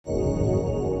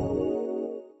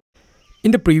In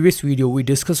the previous video, we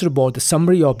discussed about the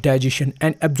summary of digestion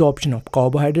and absorption of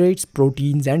carbohydrates,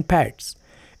 proteins and fats.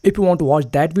 If you want to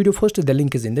watch that video first, the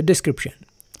link is in the description.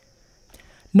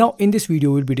 Now in this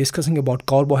video, we'll be discussing about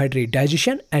carbohydrate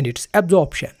digestion and its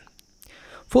absorption.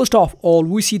 First of all,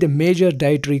 we see the major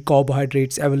dietary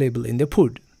carbohydrates available in the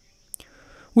food.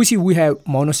 We have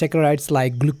monosaccharides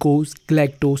like glucose,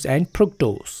 galactose and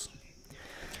fructose.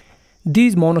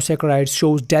 These monosaccharides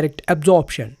shows direct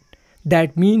absorption.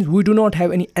 That means we do not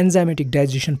have any enzymatic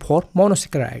digestion for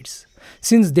monosaccharides,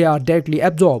 since they are directly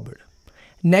absorbed.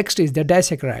 Next is the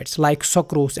disaccharides like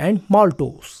sucrose and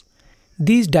maltose.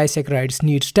 These disaccharides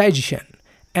need digestion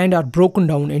and are broken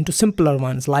down into simpler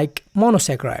ones like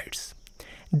monosaccharides.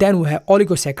 Then we have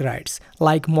oligosaccharides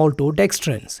like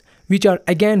maltodextrins, which are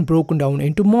again broken down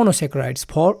into monosaccharides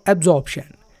for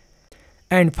absorption.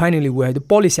 And finally we have the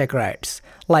polysaccharides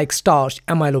like starch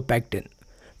amylopectin,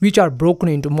 which are broken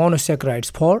into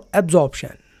monosaccharides for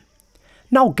absorption.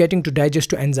 Now getting to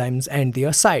digestive enzymes and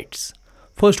their sites.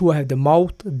 First we have the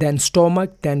mouth, then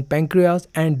stomach, then pancreas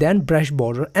and then brush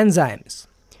border enzymes.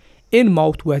 In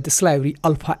mouth we have the salivary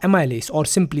alpha amylase or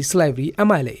simply salivary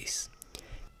amylase.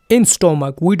 In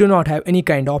stomach we do not have any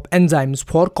kind of enzymes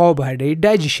for carbohydrate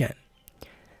digestion.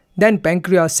 Then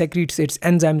pancreas secretes its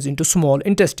enzymes into small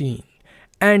intestine.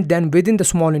 And then within the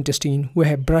small intestine we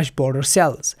have brush border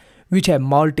cells, which have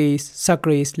maltase,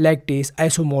 sucrase, lactase,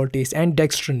 isomaltase and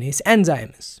dextrinase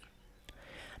enzymes.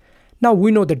 Now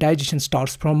we know the digestion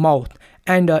starts from mouth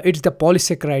and it's the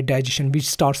polysaccharide digestion which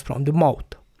starts from the mouth.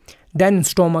 Then in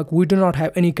stomach we do not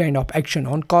have any kind of action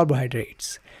on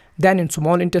carbohydrates. Then in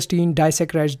small intestine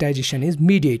disaccharides digestion is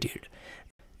mediated.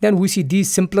 Then we see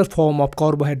these simpler form of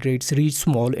carbohydrates reach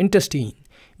small intestine,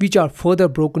 which are further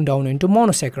broken down into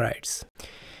monosaccharides.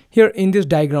 Here in this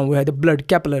diagram we have the blood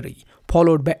capillary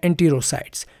followed by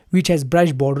enterocytes, which has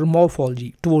brush border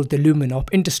morphology towards the lumen of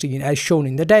intestine as shown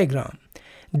in the diagram.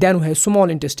 Then we have small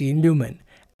intestine lumen.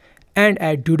 And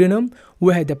at duodenum,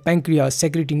 we have the pancreas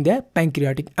secreting the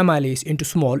pancreatic amylase into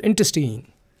small intestine.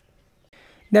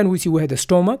 Then we have the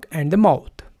stomach and the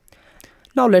mouth.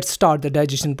 Now let's start the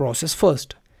digestion process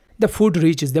first. The food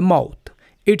reaches the mouth.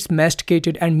 It's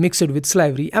masticated and mixed with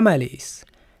salivary amylase.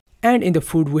 And in the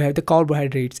food we have the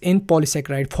carbohydrates in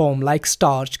polysaccharide form like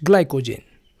starch, glycogen,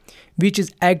 which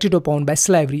is acted upon by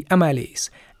salivary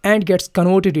amylase and gets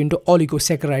converted into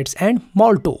oligosaccharides and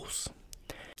maltose.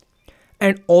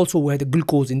 And also we have the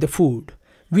glucose in the food,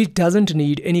 which doesn't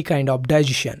need any kind of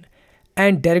digestion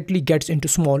and directly gets into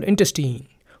small intestine,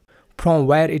 from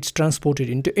where it's transported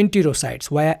into enterocytes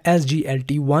via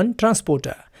SGLT1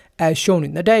 transporter as shown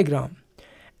in the diagram.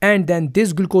 And then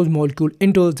this glucose molecule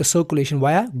enters the circulation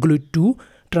via GLUT2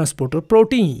 transporter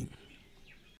protein.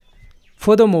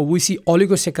 Furthermore, we see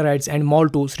oligosaccharides and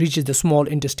maltose reaches the small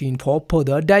intestine for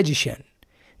further digestion.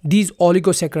 These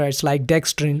oligosaccharides like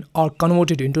dextrin are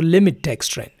converted into limit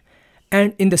dextrin.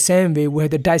 And in the same way, we have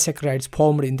the disaccharides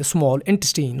formed in the small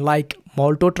intestine like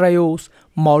maltotriose,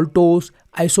 maltose,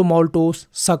 isomaltose,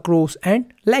 sucrose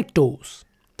and lactose.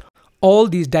 All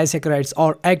these disaccharides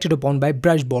are acted upon by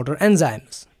brush border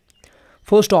enzymes.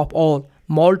 First of all,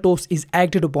 maltose is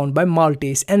acted upon by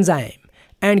maltase enzyme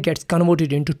and gets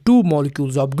converted into two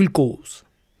molecules of glucose.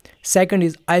 Second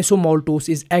is isomaltose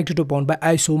is acted upon by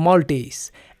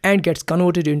isomaltase and gets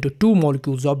converted into two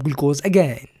molecules of glucose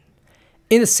again.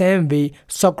 In the same way,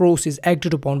 sucrose is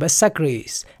acted upon by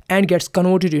sucrase and gets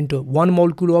converted into one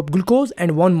molecule of glucose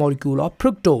and one molecule of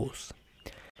fructose.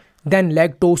 Then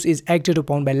lactose is acted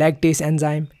upon by lactase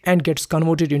enzyme and gets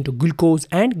converted into glucose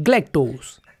and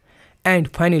galactose.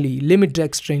 And finally, limit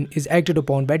dextrin is acted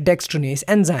upon by dextrinase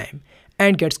enzyme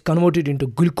and gets converted into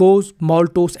glucose,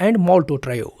 maltose and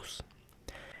maltotriose.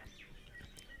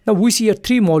 Now we see here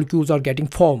three molecules are getting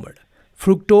formed: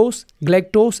 fructose,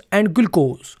 galactose and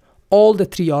glucose. All the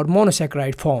three are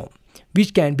monosaccharide form,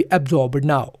 which can be absorbed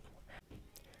now.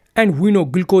 And we know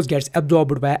glucose gets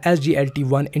absorbed via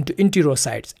SGLT1 into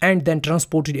enterocytes and then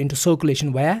transported into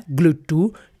circulation via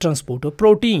GLUT2 transporter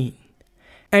protein.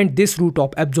 And this route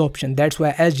of absorption, that's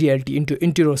why SGLT into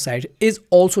enterocyte, is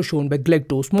also shown by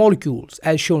galactose molecules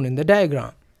as shown in the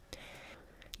diagram.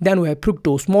 Then we have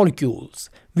fructose molecules,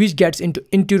 which gets into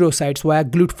enterocytes via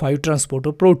GLUT5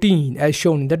 transporter protein as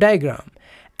shown in the diagram,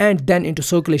 and then into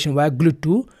circulation via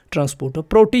GLUT2 transporter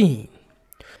protein.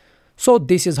 So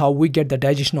this is how we get the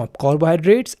digestion of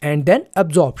carbohydrates and then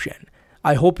absorption.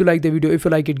 I hope you like the video. If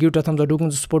you like it, give it a thumbs up. Do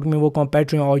support me work on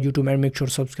Patreon or YouTube and make sure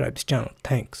to subscribe this channel.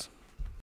 Thanks.